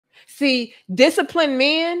See, disciplined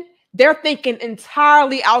men, they're thinking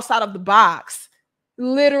entirely outside of the box,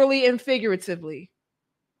 literally and figuratively.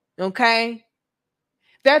 Okay?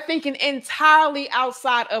 They're thinking entirely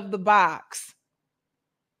outside of the box.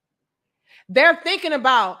 They're thinking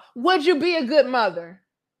about, would you be a good mother?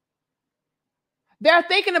 They're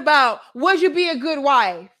thinking about, would you be a good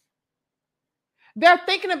wife? They're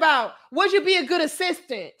thinking about, would you be a good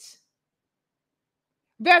assistant?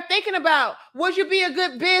 They're thinking about, would you be a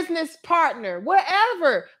good business partner?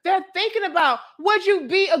 Whatever. They're thinking about, would you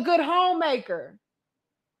be a good homemaker?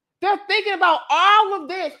 They're thinking about all of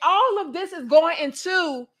this. All of this is going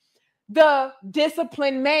into the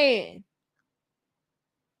disciplined man.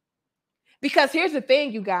 Because here's the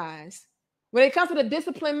thing, you guys. When it comes to the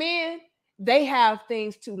disciplined men, they have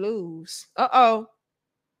things to lose. Uh-oh.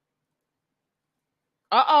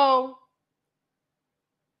 Uh-oh.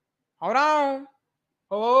 Hold on.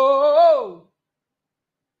 Oh.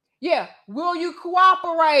 Yeah. Will you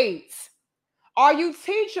cooperate? Are you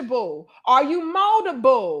teachable? Are you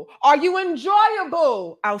moldable? Are you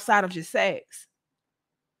enjoyable outside of just sex?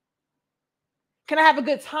 Can I have a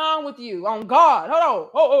good time with you? On God. Hold on.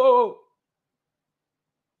 Oh.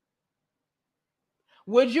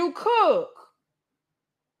 Would you cook?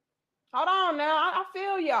 Hold on now. I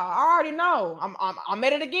feel y'all. I already know. I'm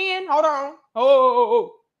at it again. Hold on.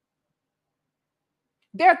 Oh.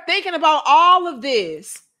 They're thinking about all of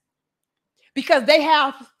this because they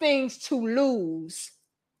have things to lose.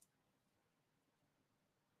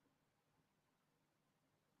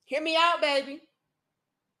 Hear me out, baby.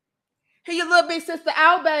 Hear your little big sister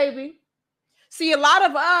out, baby. See, a lot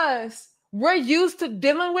of us, we're used to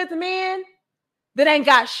dealing with men that ain't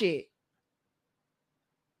got shit.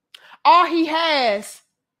 All he has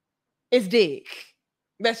is dick.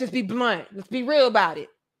 Let's just be blunt. Let's be real about it.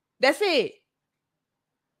 That's it.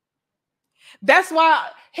 That's why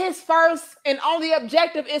his first and only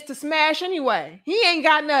objective is to smash anyway. He ain't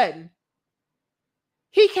got nothing.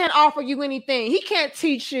 He can't offer you anything. He can't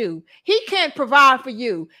teach you. He can't provide for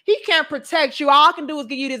you. He can't protect you. All I can do is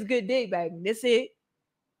give you this good dick, baby. That's it.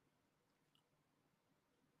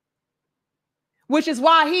 Which is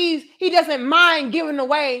why he doesn't mind giving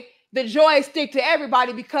away the joystick to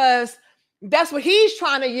everybody, because that's what he's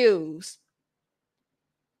trying to use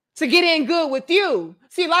to get in good with you.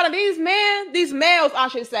 See, a lot of these males, I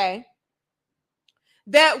should say,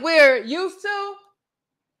 that we're used to,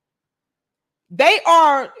 they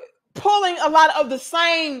are pulling a lot of the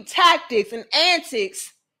same tactics and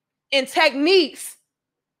antics and techniques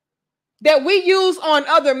that we use on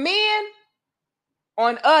other men,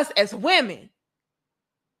 on us as women.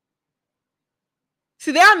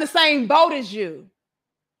 See, they're in the same boat as you.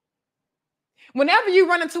 Whenever you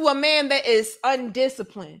run into a man that is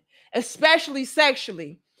undisciplined, especially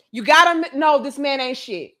sexually, you gotta know this man ain't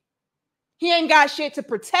shit. He ain't got shit to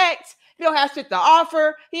protect. He don't have shit to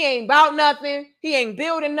offer. He ain't about nothing. He ain't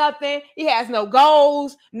building nothing. He has no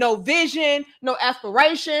goals, no vision, no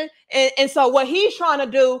aspiration. And so what he's trying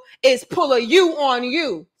to do is pull a you on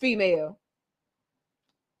you, female.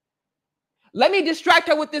 Let me distract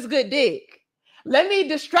her with this good dick. Let me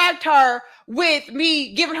distract her with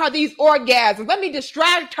me giving her these orgasms. Let me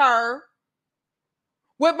distract her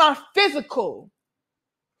with my physical,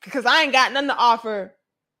 because I ain't got nothing to offer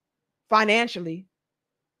financially,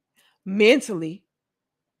 mentally.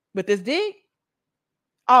 But this dick,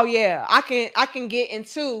 oh yeah, I can get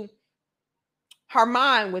into her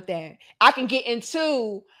mind with that. I can get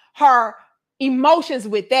into her emotions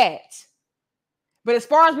with that. But as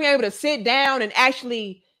far as being able to sit down and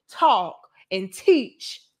actually talk and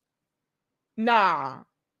teach, nah.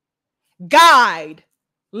 Guide,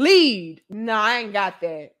 lead, nah, I ain't got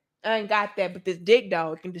that. I ain't got that. But this dick,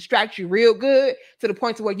 dog, can distract you real good to the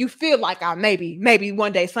point to where you feel like I maybe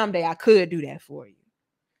one day, someday I could do that for you.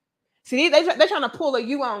 See, they're trying to pull a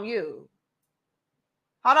you on you.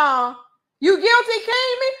 Hold on. You guilty,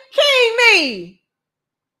 King me? King me.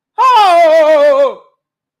 Oh,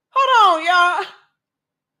 hold on, y'all.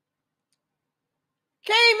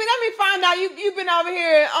 King me, let me find out you've been over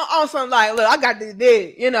here on something like, look, I got this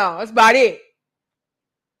dick. You know, that's about it.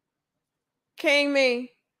 King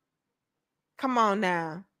me. Come on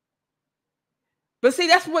now. But see,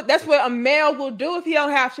 that's what a male will do if he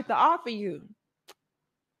don't have shit to offer you.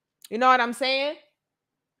 You know what I'm saying?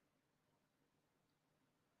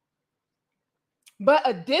 But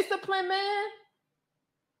a disciplined man,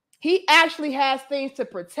 he actually has things to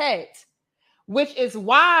protect, which is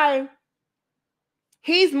why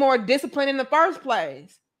he's more disciplined in the first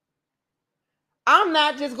place. I'm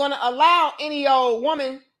not just going to allow any old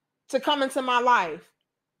woman to come into my life.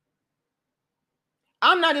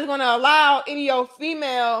 I'm not just going to allow any old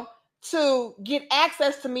female to get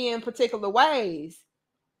access to me in particular ways.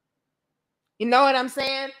 You know what I'm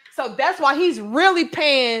saying? So that's why he's really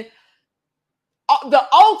paying the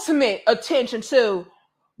ultimate attention to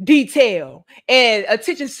detail and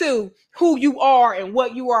attention to who you are and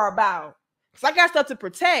what you are about. Because I got stuff to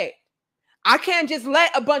protect. I can't just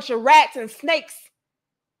let a bunch of rats and snakes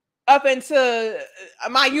up into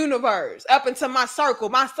my universe, up into my circle,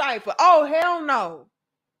 my cipher. Oh, hell no.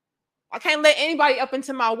 I can't let anybody up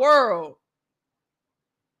into my world.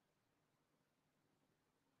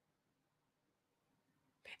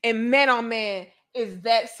 And man, oh man, is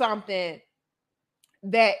that something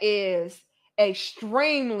that is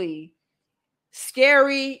extremely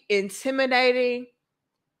scary, intimidating,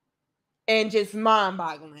 and just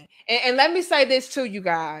mind-boggling. And let me say this to you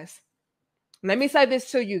guys.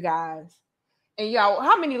 And y'all,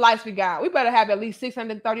 how many likes we got? We better have at least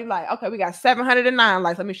 630 likes. Okay, we got 709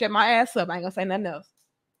 likes. Let me shut my ass up. I ain't gonna say nothing else.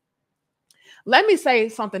 Let me say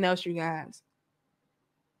something else, you guys.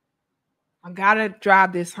 I gotta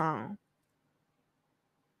drive this home.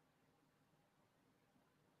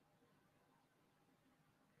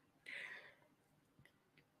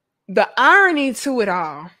 The irony to it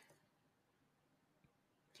all,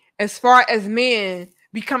 as far as men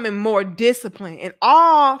becoming more disciplined in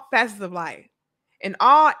all facets of life, in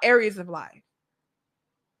all areas of life,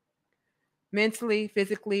 mentally,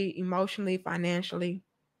 physically, emotionally, financially,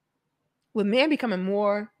 with men becoming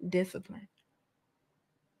more disciplined.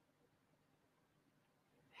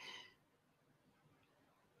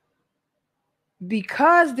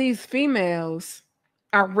 Because these females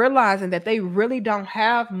are realizing that they really don't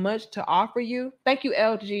have much to offer you. Thank you,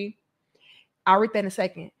 LG. I'll read that in a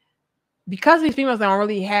second. Because these females don't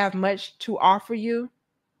really have much to offer you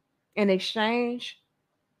in exchange,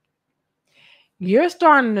 you're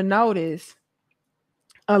starting to notice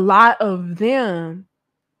a lot of them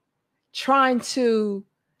trying to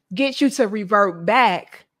get you to revert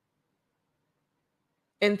back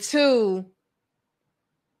into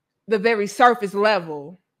the very surface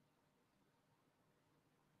level,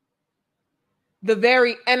 the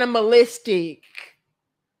very animalistic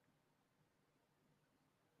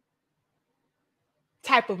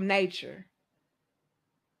type of nature.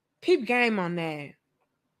 Peep game on that.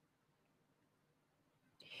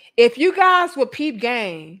 If you guys will peep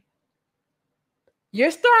game,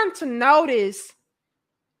 you're starting to notice,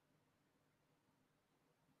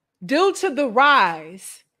 due to the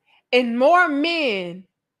rise in more men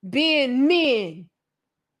being men,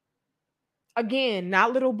 again,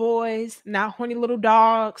 not little boys, not horny little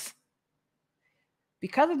dogs,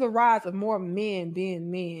 because of the rise of more men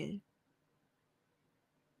being men,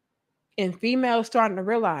 and females starting to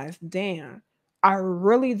realize, damn, I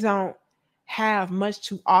really don't have much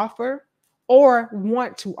to offer or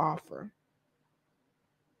want to offer.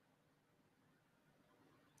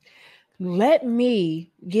 Let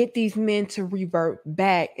me get these men to revert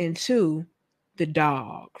back into the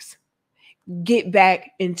dogs. Get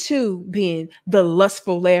back into being the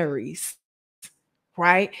lustful Larrys,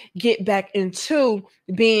 right? Get back into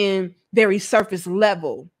being very surface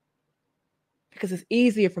level, because it's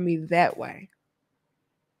easier for me that way.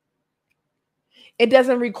 It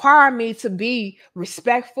doesn't require me to be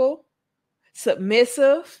respectful,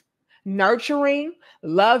 submissive, nurturing,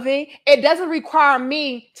 loving. It doesn't require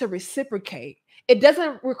me to reciprocate. It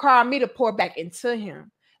doesn't require me to pour back into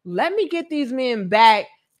him. Let me get these men back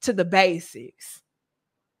to the basics,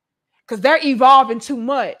 because they're evolving too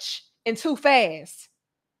much and too fast.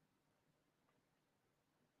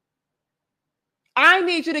 I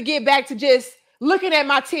need you to get back to just looking at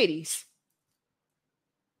my titties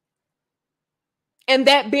and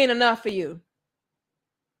that being enough for you.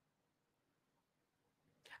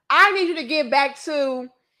 I need you to get back to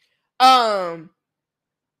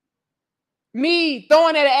me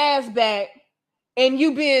throwing that ass back and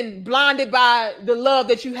you being blinded by the love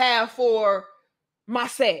that you have for my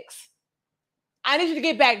sex. I need you to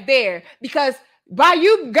get back there, because by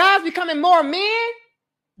you guys becoming more men,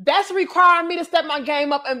 that's requiring me to step my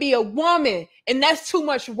game up and be a woman, and that's too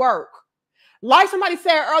much work. Like somebody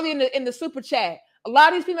said earlier in the super chat, a lot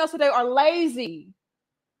of these females today are lazy.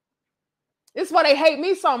 This is why they hate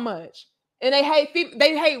me so much. And they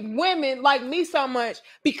hate women like me so much,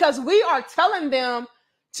 because we are telling them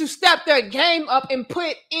to step their game up and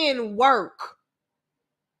put in work.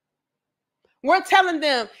 We're telling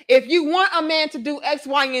them, if you want a man to do X,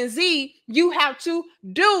 Y, and Z, you have to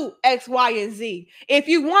do X, Y, and Z. If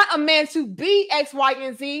you want a man to be X, Y,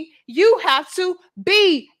 and Z, you have to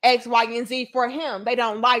be X, Y, and Z for him. They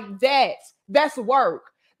don't like that. That's work.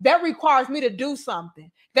 That requires me to do something.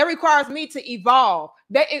 That requires me to evolve.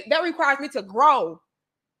 That requires me to grow.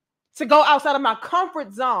 to go outside of my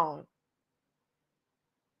comfort zone.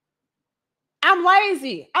 I'm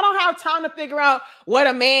lazy. I don't have time to figure out what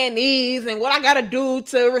a man needs and what I got to do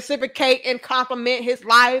to reciprocate and compliment his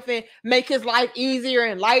life and make his life easier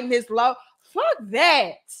and lighten his load. Fuck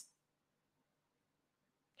that.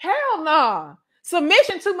 Hell no.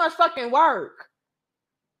 Submission too much fucking work.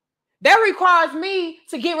 That requires me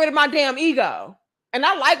to get rid of my damn ego. And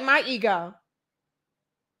I like my ego.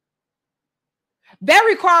 That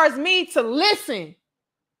requires me to listen.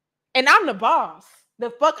 And I'm the boss. The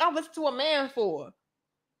fuck I'm listening to a man for?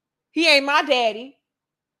 He ain't my daddy.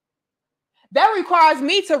 That requires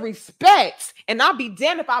me to respect. And I'll be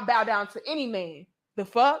damned if I bow down to any man. The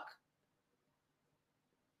fuck?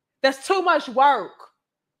 That's too much work.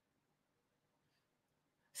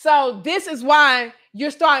 So this is why you're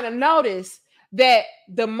starting to notice that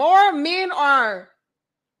the more men are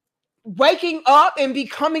waking up and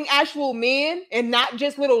becoming actual men and not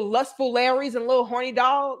just little lustful Larrys and little horny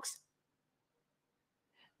dogs,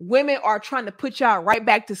 women are trying to put y'all right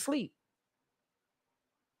back to sleep.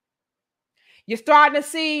 You're starting to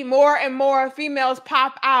see more and more females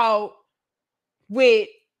pop out with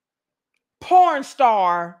porn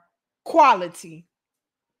star quality.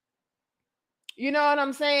 You know what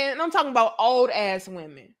I'm saying? And I'm talking about old ass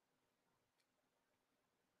women.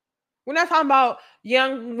 We're not talking about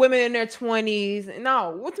young women in their 20s.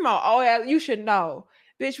 No, we're talking about old ass. You should know.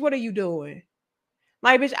 Bitch, what are you doing?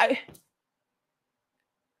 Like, bitch,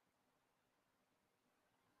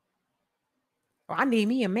 I need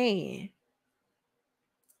me a man.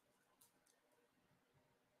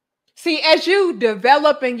 See, as you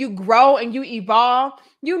develop and you grow and you evolve,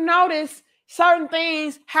 you notice certain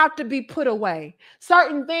things have to be put away.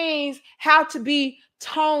 Certain things have to be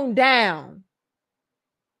toned down.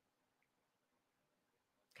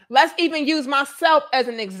 Let's even use myself as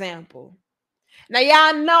an example. Now,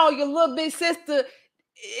 y'all know your little big sister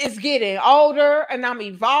is getting older and I'm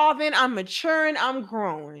evolving, I'm maturing, I'm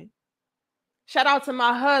growing. Shout out to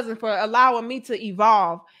my husband for allowing me to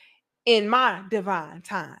evolve in my divine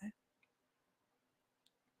time.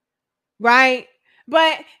 Right?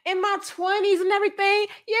 But in my 20s and everything,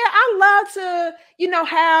 yeah, I love to,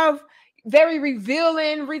 have very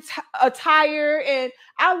revealing attire, and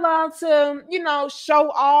I love to,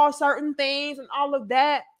 show all certain things and all of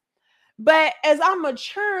that. But as I'm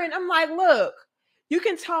maturing, I'm like, look, you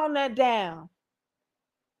can tone that down.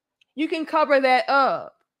 You can cover that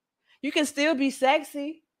up. You can still be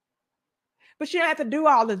sexy, but you don't have to do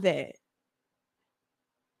all of that.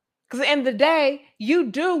 Because at the end of the day, you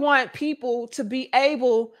do want people to be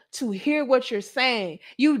able to hear what you're saying.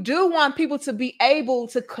 You do want people to be able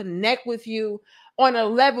to connect with you on a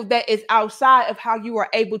level that is outside of how you are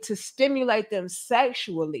able to stimulate them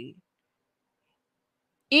sexually.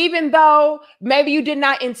 Even though maybe you did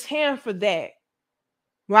not intend for that,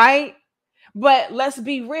 right? But let's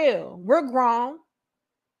be real. We're grown.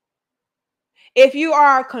 If you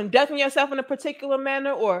are conducting yourself in a particular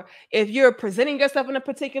manner, or if you're presenting yourself in a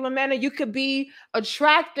particular manner, you could be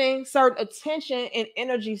attracting certain attention and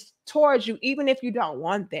energies towards you, even if you don't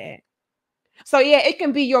want that. So yeah, it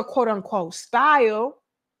can be your quote unquote style.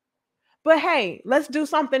 But hey, let's do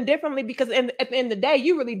something differently, because at the end of the day,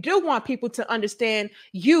 you really do want people to understand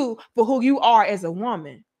you for who you are as a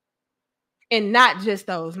woman, and not just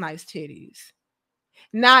those nice titties.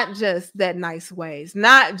 Not just that nice waist,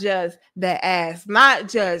 not just that ass, not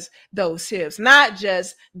just those hips, not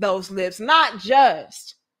just those lips, not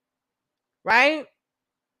just, right?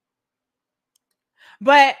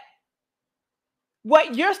 But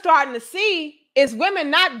what you're starting to see is women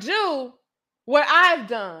not do what I've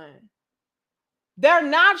done. They're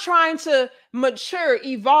not trying to mature,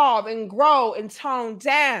 evolve, and grow and tone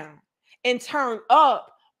down and turn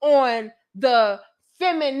up on the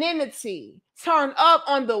femininity, turn up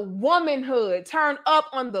on the womanhood, turn up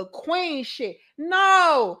on the queen shit.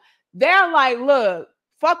 No, they're like, look,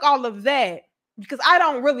 fuck all of that, because I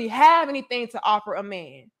don't really have anything to offer a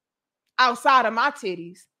man outside of my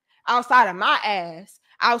titties, outside of my ass,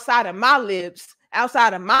 outside of my lips,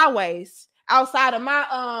 outside of my waist, outside of my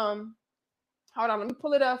hold on, let me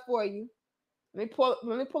pull it up for you. Let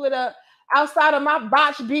me pull it up. Outside of my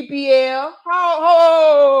botch BBL.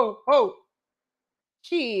 Ho.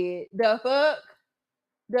 Shit. The fuck?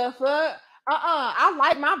 I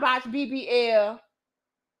like my botch BBL.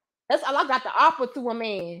 That's all I got to offer to a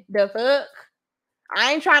man. The fuck?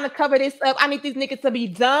 I ain't trying to cover this up. I need these niggas to be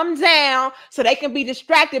dumbed down so they can be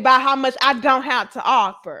distracted by how much I don't have to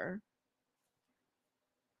offer.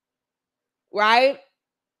 Right?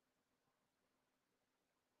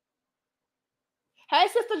 Hey,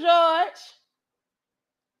 Sister George.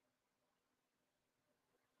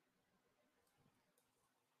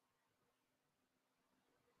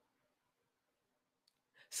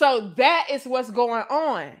 So that is what's going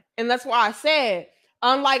on. And that's why I said,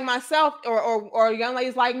 unlike myself or young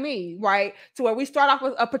ladies like me, right? To where we start off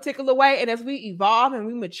with a particular way, and as we evolve and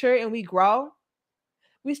we mature and we grow,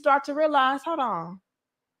 we start to realize, hold on,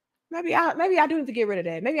 maybe I do need to get rid of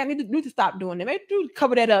that. Maybe I need to stop doing that. Maybe I do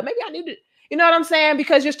cover that up. Maybe I need to, you know what I'm saying?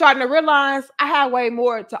 Because you're starting to realize I have way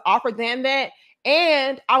more to offer than that.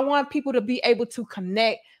 And I want people to be able to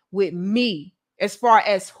connect with me as far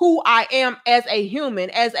as who I am as a human,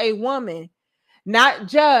 as a woman, not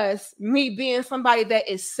just me being somebody that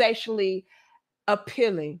is sexually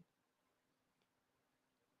appealing.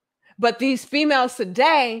 But these females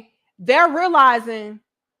today, they're realizing,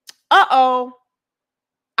 uh-oh,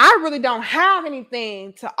 I really don't have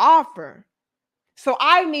anything to offer. So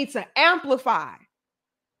I need to amplify.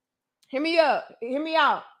 Hear me up. Hear me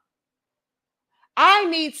out. I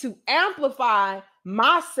need to amplify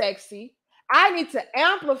my sexy. I need to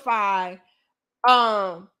amplify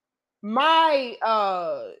my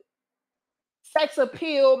sex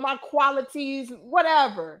appeal, my qualities,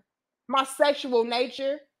 whatever, my sexual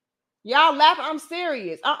nature. Y'all laughing? I'm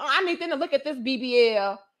serious. I need them to look at this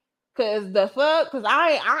BBL, cause the fuck, cause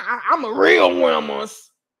I'm a real woman.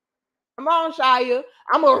 Come on, Shia,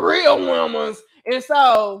 I'm a real woman, and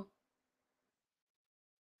so,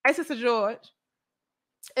 hey, Sister George,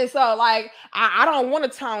 and so like I don't want to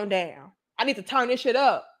tone down. I need to turn this shit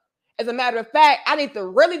up. As a matter of fact, I need to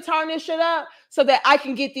really turn this shit up so that I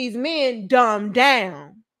can get these men dumbed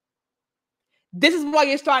down. This is why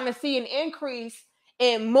you're starting to see an increase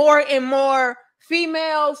in more and more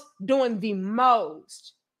females doing the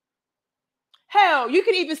most. Hell, you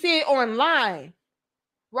can even see it online,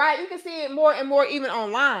 right? You can see it more and more even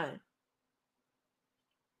online.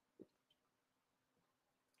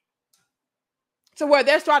 So where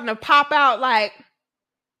they're starting to pop out like,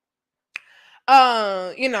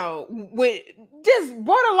 you know, with just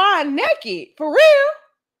borderline naked, for real.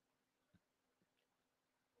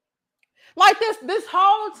 Like this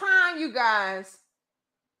whole time, you guys.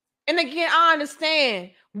 And again, I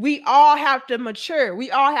understand we all have to mature.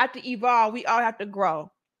 We all have to evolve. We all have to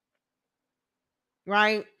grow.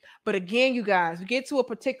 Right? But again, you guys, we get to a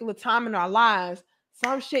particular time in our lives,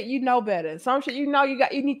 some shit you know better. Some shit you know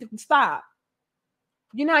you need to stop.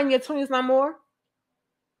 You're not in your 20s no more.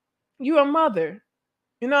 You're a mother.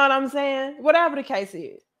 You know what I'm saying? Whatever the case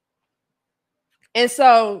is. And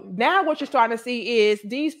so now what you're starting to see is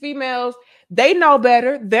these females, they know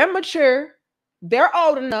better. They're mature. They're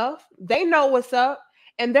old enough. They know what's up.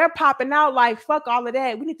 And they're popping out like, fuck all of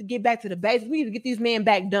that. We need to get back to the basics. We need to get these men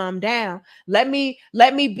back dumbed down. Let me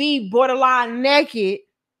be borderline naked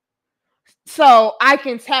so I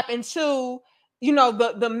can tap into, you know,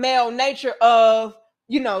 the male nature of,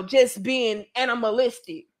 you know, just being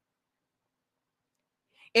animalistic.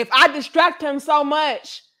 If I distract him so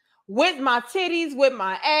much with my titties, with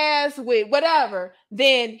my ass, with whatever,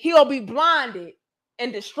 then he'll be blinded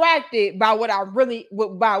and distracted by what I'm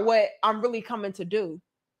really coming to do.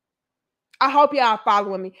 I hope y'all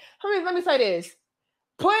following me. Let me say this.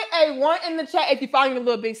 Put a 1 in the chat if you follow your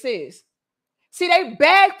little big sis. See, they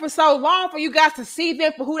begged for so long for you guys to see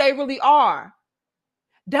them for who they really are.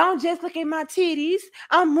 Don't just look at my titties.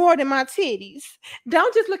 I'm more than my titties.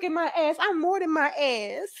 Don't just look at my ass. I'm more than my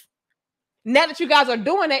ass. Now that you guys are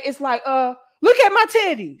doing it, it's like, look at my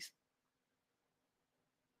titties.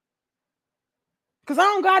 Because I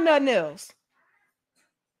don't got nothing else.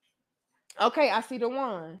 Okay, I see the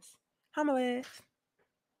ones. How my legs?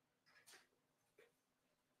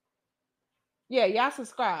 Yeah, y'all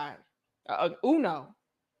subscribe. Uno.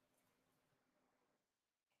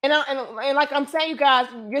 And like I'm saying, you guys,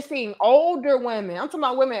 you're seeing older women. I'm talking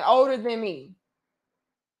about women older than me.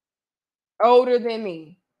 Older than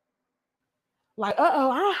me. Like,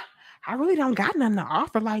 I really don't got nothing to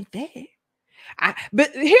offer like that.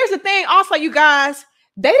 But here's the thing, also, you guys,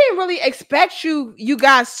 they didn't really expect you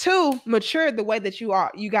guys to mature the way that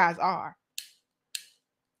you guys are.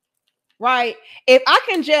 Right? If I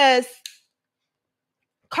can just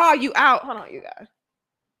call you out, hold on, you guys.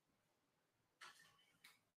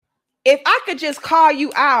 If I could just call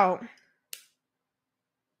you out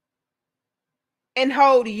and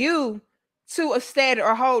hold you to a standard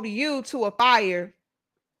or hold you to a fire,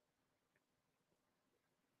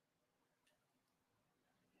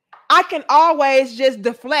 I can always just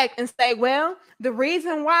deflect and say, well, the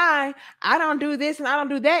reason why I don't do this and I don't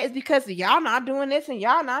do that is because y'all not doing this and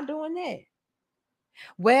y'all not doing that.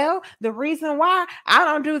 Well, the reason why I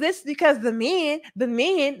don't do this is because the men,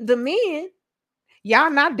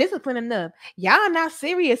 y'all not disciplined enough. Y'all not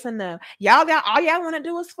serious enough. Y'all got all y'all want to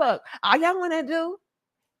do is fuck. All y'all want to do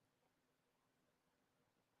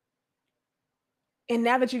And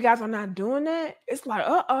now that you guys are not doing that, it's like,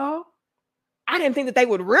 uh-oh. I didn't think that they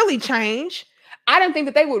would really change. I didn't think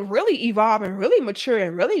that they would really evolve and really mature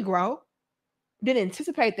and really grow. Didn't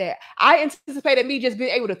anticipate that. I anticipated me just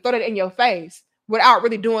being able to throw that in your face without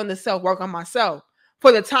really doing the self-work on myself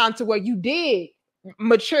for the time to where you did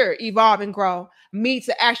mature, evolve, and grow, me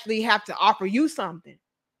to actually have to offer you something.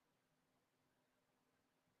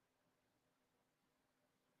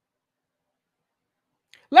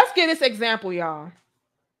 Let's get this example, y'all.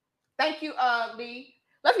 Thank you, Lee.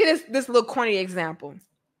 Let's get this little corny example. And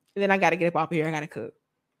then I gotta get up off here. I gotta cook.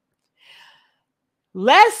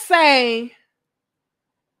 Let's say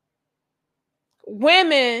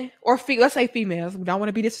women or let's say females. We don't want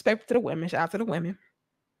to be disrespectful to the women. Shout out to the women.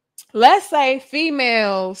 Let's say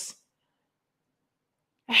females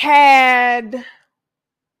had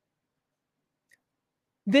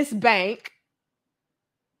this bank,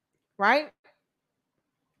 right?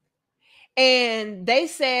 And they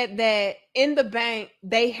said that in the bank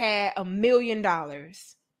they had $1 million. I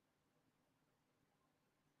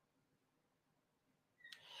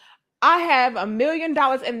have $1 million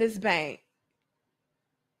in this bank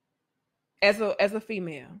as a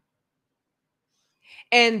female.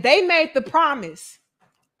 And they made the promise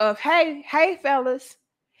of, hey fellas,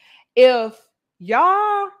 if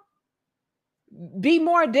y'all be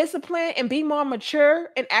more disciplined and be more mature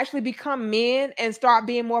and actually become men and start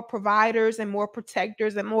being more providers and more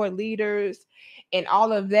protectors and more leaders and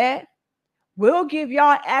all of that, we'll give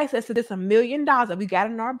y'all access to this $1 million that we got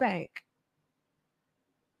in our bank.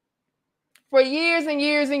 For years and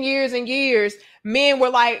years and years and years, men were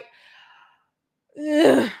like,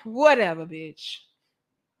 whatever, bitch.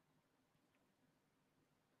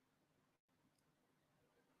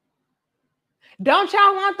 Don't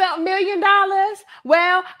y'all want that $1 million?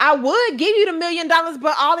 Well, I would give you the $1 million,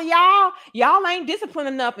 but all of y'all ain't disciplined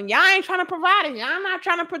enough, and y'all ain't trying to provide, and y'all not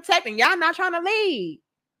trying to protect, and y'all not trying to lead.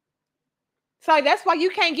 So that's why you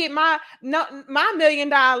can't get my $1 million.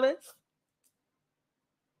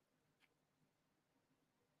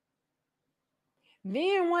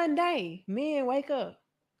 Then one day, men wake up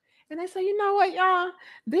and they say, you know what, y'all?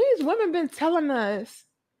 These women been telling us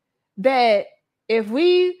that if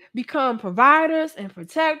we become providers and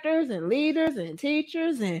protectors and leaders and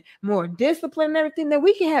teachers and more disciplined and everything, then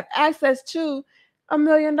we can have access to $1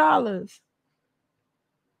 million.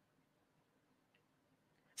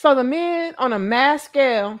 So the men on a mass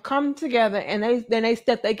scale come together and they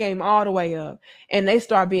step their game all the way up, and they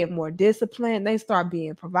start being more disciplined. They start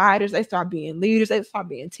being providers. They start being leaders. They start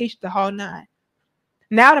being teachers, the whole nine.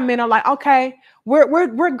 Now the men are like, okay,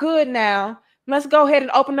 we're good now. Let's go ahead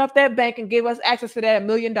and open up that bank and give us access to that $1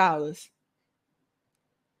 million. The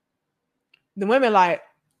women like,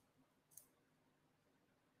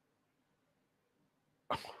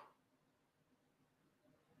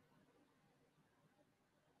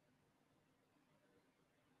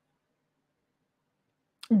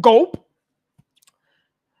 gulp.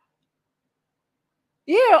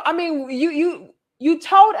 Yeah, I mean, you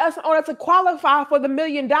told us in order to qualify for the $1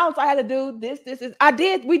 million, I had to do this.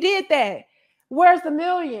 We did that. Where's the $1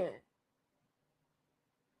 million?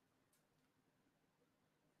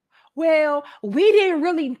 Well, we didn't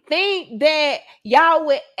really think that y'all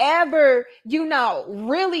would ever,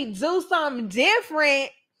 really do something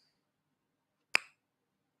different.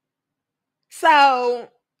 So,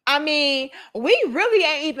 I mean, we really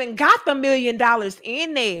ain't even got the $1 million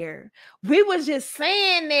in there. We was just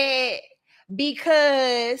saying that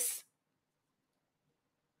because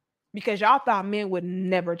y'all thought men would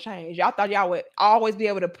never change. Y'all thought y'all would always be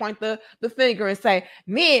able to point the finger and say,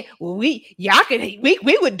 men, we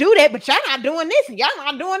would do that, but y'all not doing this and y'all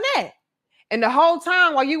not doing that. And the whole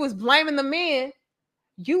time while you was blaming the men,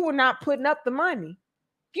 you were not putting up the money.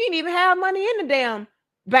 You didn't even have money in the damn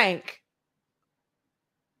bank.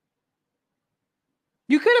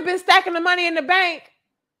 You could have been stacking the money in the bank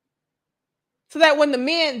so that when the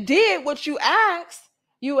men did what you asked,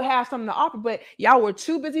 you would have something to offer. But y'all were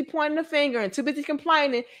too busy pointing the finger and too busy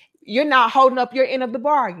complaining. You're not holding up your end of the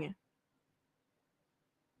bargain.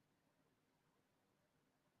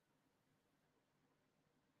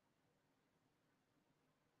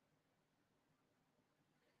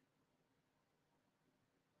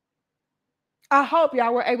 I hope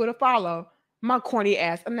y'all were able to follow my corny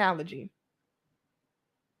ass analogy.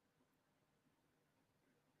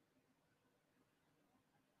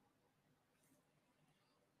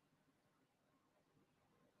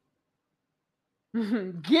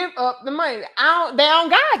 Give up the money. They don't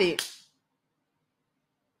got it.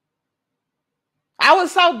 I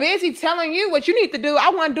was so busy telling you what you need to do. I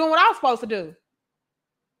wasn't doing what I was supposed to do.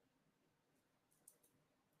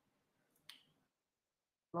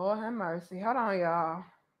 Lord have mercy. Hold on, y'all.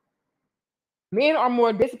 Men are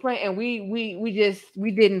more disciplined, and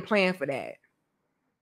we didn't plan for that.